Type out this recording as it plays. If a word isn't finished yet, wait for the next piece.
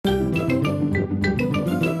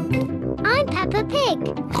Pig.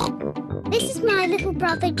 This is my little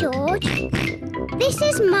brother George. This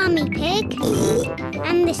is Mummy Pig.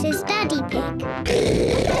 And this is Daddy Pig.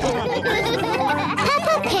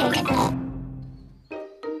 Peppa Pig.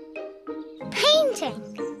 Painting.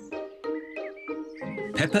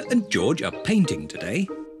 Peppa and George are painting today.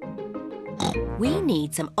 We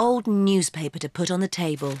need some old newspaper to put on the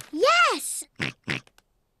table. Yes!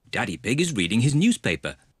 Daddy Pig is reading his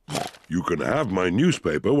newspaper. You can have my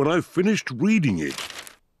newspaper when I've finished reading it.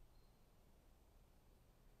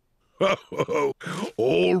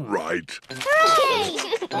 All right. Hooray!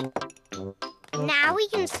 Now we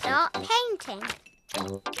can start painting.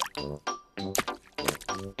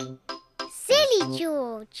 Silly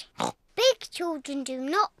George. Big children do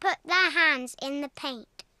not put their hands in the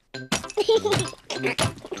paint.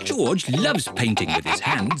 George loves painting with his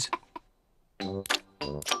hands.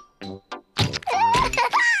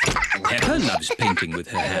 Peppa loves painting with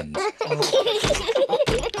her hands.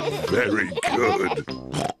 Very good.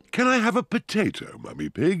 Can I have a potato, Mummy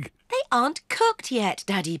Pig? They aren't cooked yet,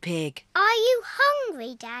 Daddy Pig. Are you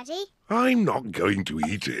hungry, Daddy? I'm not going to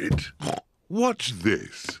eat it. What's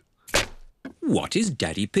this? What is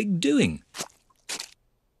Daddy Pig doing?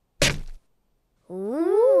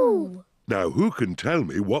 Ooh! Now, who can tell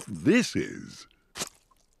me what this is?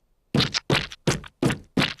 A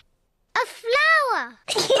flower!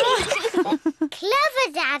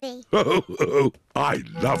 Clever, Daddy. Oh, I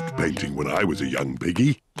loved painting when I was a young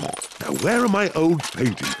piggy. Now, where are my old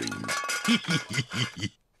painting things?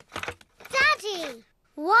 Daddy,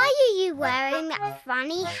 why are you wearing that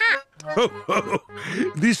funny hat?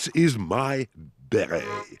 This is my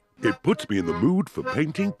beret. It puts me in the mood for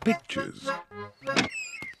painting pictures.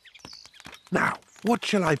 Now, what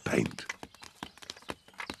shall I paint?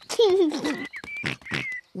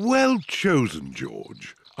 Well chosen,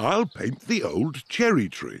 George. I'll paint the old cherry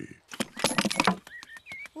tree.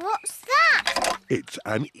 What's that? It's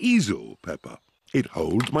an easel, Peppa. It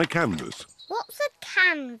holds my canvas. What's a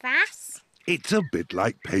canvas? It's a bit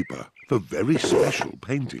like paper for very special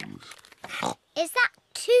paintings. Is that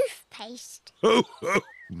toothpaste? Oh,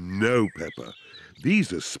 no, Peppa.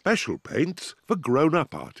 These are special paints for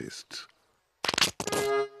grown-up artists.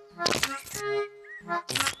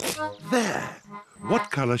 There.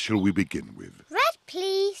 What colour shall we begin with? Red,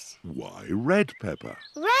 please. Why red, Peppa?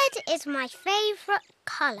 Red is my favourite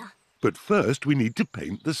colour. But first we need to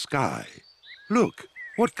paint the sky. Look,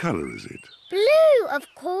 what colour is it? Blue, of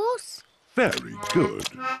course. Very good.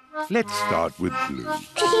 Let's start with blue.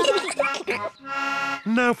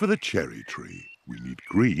 Now for the cherry tree. We need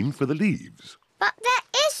green for the leaves. But there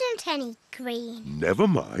isn't any green. Never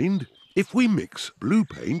mind. If we mix blue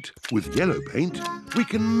paint with yellow paint, we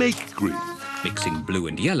can make green. Mixing blue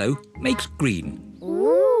and yellow makes green.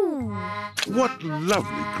 Ooh. What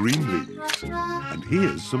lovely green leaves. And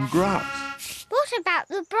here's some grass. What about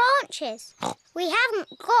the branches? We haven't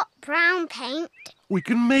got brown paint. We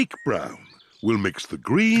can make brown. We'll mix the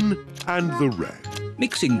green and the red.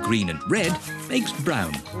 Mixing green and red makes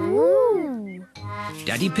brown. Ooh.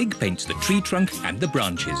 Daddy Pig paints the tree trunk and the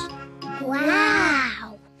branches.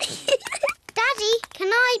 Wow. Daddy, can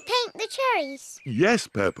I paint the cherries? Yes,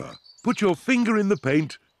 Peppa. Put your finger in the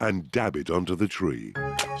paint and dab it onto the tree.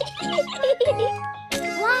 1,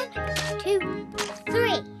 2,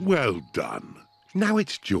 3. Well done. Now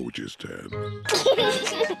it's George's turn.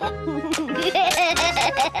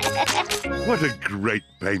 What a great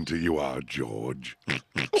painter you are, George.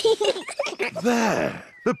 There.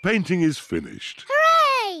 The painting is finished.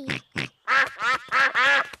 Hooray!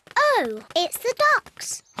 Oh, it's the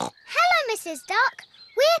ducks. Hello, Mrs. Duck.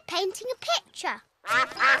 We're painting a picture.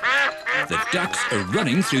 The ducks are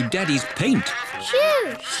running through Daddy's paint.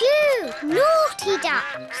 Shoo, shoo, naughty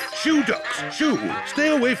ducks. Shoo, ducks, shoo. Stay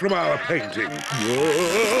away from our painting.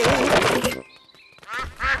 Whoa.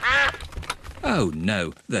 Oh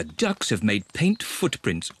no, the ducks have made paint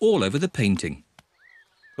footprints all over the painting.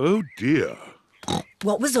 Oh, dear.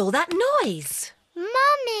 What was all that noise?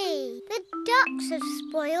 Mummy, the ducks have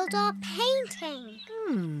spoiled our painting.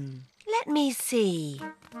 Let me see.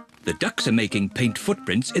 The ducks are making paint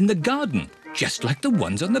footprints in the garden, just like the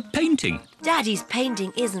ones on the painting. Daddy's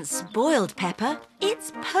painting isn't spoiled, Peppa.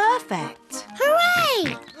 It's perfect.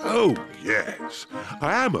 Hooray! Oh, yes.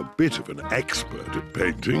 I am a bit of an expert at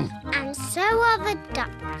painting. And so are the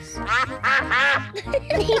ducks.